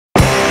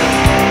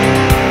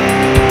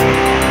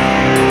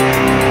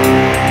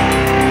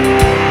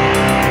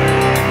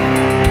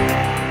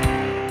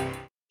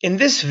In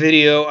this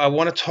video, I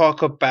want to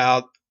talk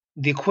about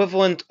the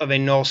equivalent of a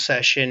null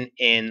session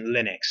in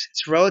Linux.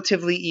 It's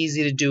relatively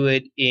easy to do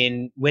it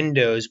in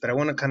Windows, but I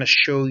want to kind of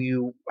show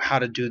you how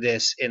to do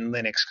this in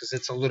Linux because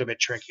it's a little bit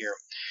trickier.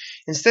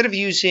 Instead of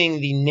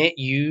using the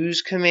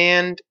netuse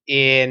command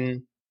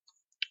in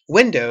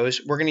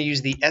Windows, we're going to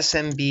use the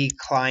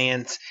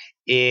smbClient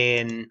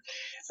in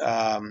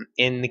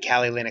the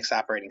Kali Linux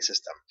operating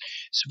system,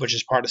 which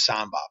is part of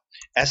smbOp.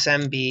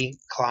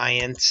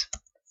 smbClient.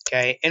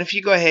 Okay, and if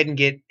you go ahead and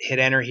hit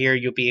enter here,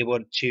 you'll be able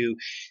to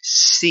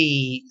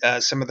see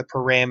some of the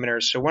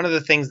parameters. So one of the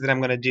things that I'm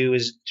going to do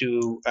is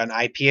do an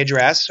IP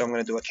address. So I'm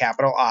going to do a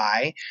capital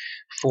I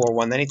for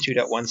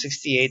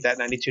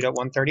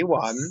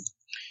 192.168.92.131.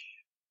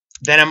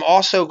 Then I'm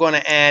also going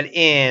to add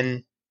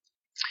in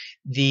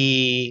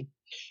the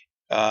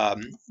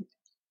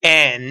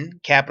N,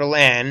 capital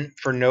N,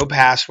 for no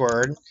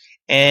password,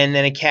 and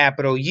then a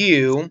capital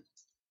U,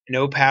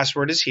 no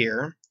password is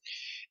here,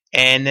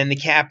 and then the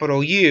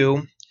capital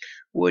U,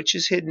 which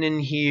is hidden in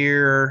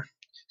here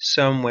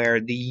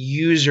somewhere, the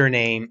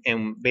username,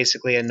 and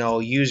basically a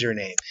null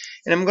username.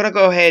 And I'm going to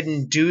go ahead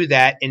and do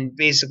that and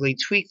basically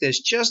tweak this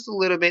just a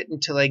little bit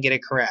until I get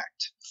it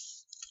correct.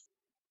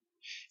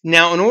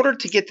 Now, in order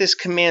to get this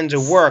command to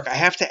work, I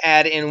have to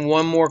add in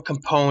one more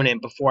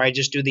component before I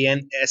just do the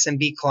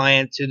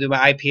smbClient to do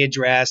my IP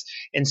address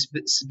and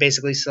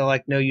basically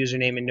select no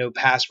username and no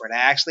password. I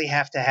actually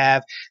have to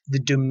have the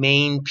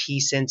domain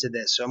piece into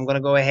this. So I'm going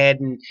to go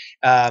ahead and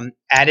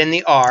add in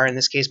the R. In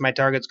this case, my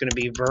target's going to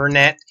be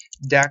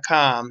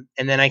vernet.com,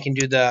 and then I can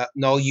do the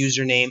null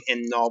username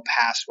and null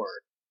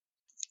password.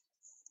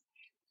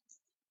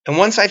 And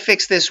once I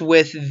fix this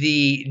with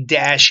the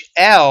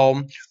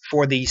 -L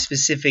for the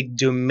specific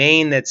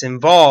domain that's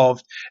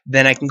involved,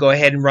 then I can go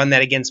ahead and run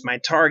that against my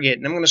target.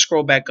 And I'm going to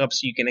scroll back up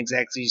so you can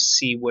exactly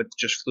see what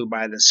just flew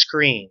by the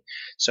screen.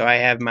 So I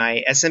have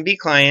my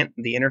smbClient,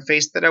 the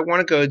interface that I want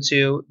to go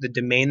to, the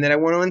domain that I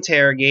want to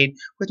interrogate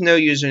with no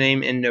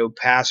username and no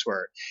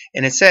password.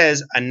 And it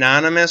says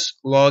anonymous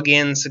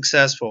login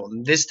successful.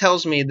 And this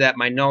tells me that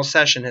my null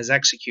session has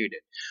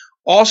executed.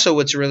 Also,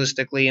 what's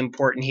realistically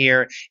important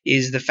here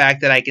is the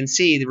fact that I can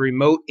see the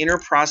remote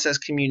inter-process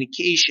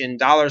communication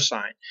 $.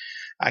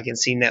 I can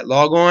see net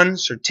logon,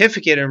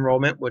 certificate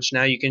enrollment, which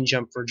now you can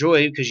jump for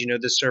joy because you know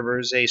the server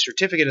is a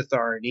certificate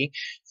authority,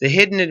 the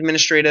hidden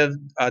administrative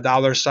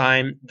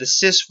 $, the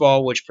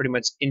sysvol, which pretty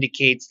much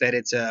indicates that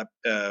it's a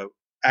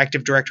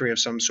active directory of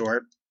some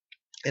sort,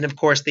 and of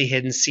course the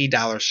hidden $C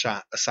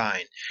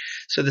sign.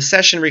 So the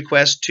session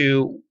request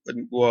to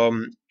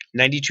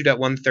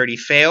 92.130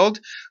 failed,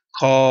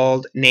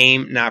 called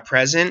name not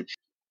present.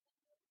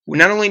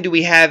 Not only do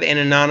we have an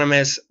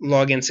anonymous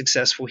login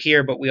successful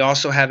here, but we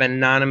also have an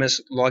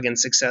anonymous login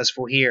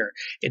successful here.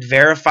 It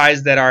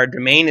verifies that our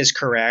domain is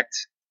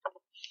correct.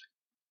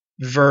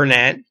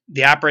 Vernet,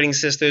 the operating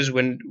system is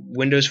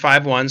Windows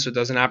 5.1, so it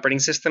does an operating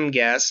system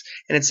guess,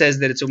 and it says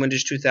that it's a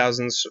Windows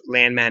 2000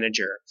 LAN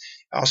manager.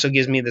 It also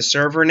gives me the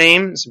server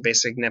name, some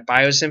basic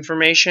NetBIOS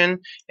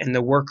information, and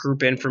the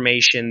workgroup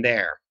information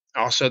there.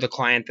 Also the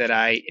client that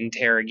I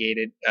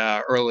interrogated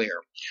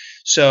earlier.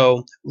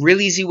 So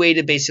really easy way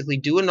to basically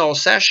do a null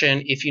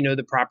session if you know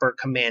the proper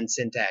command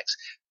syntax.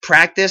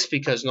 Practice,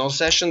 because null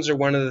sessions are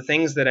one of the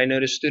things that I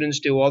notice students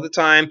do all the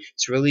time.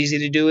 It's really easy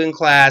to do in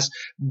class,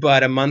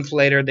 but a month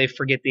later they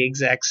forget the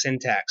exact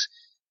syntax.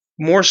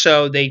 More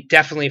so, they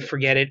definitely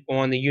forget it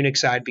on the Unix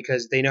side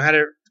because they know how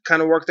to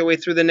kind of work their way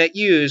through the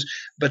netuse,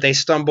 but they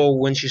stumble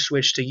once you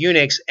switch to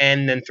Unix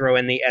and then throw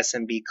in the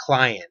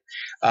smbClient.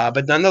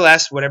 But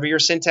nonetheless, whatever your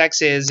syntax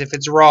is, if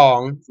it's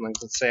wrong,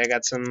 like let's say I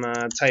got some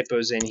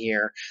typos in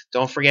here,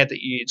 don't forget that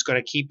it's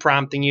going to keep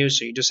prompting you,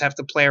 so you just have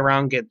to play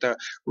around, get the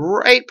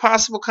right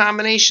possible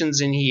combinations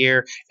in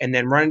here, and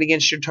then run it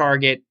against your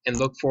target and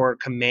look for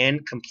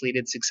command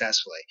completed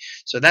successfully.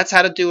 So that's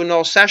how to do a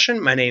null session.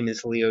 My name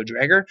is Leo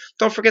Dreger.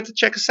 Don't forget to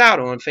check us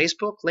out on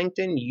Facebook,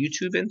 LinkedIn,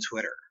 YouTube, and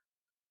Twitter.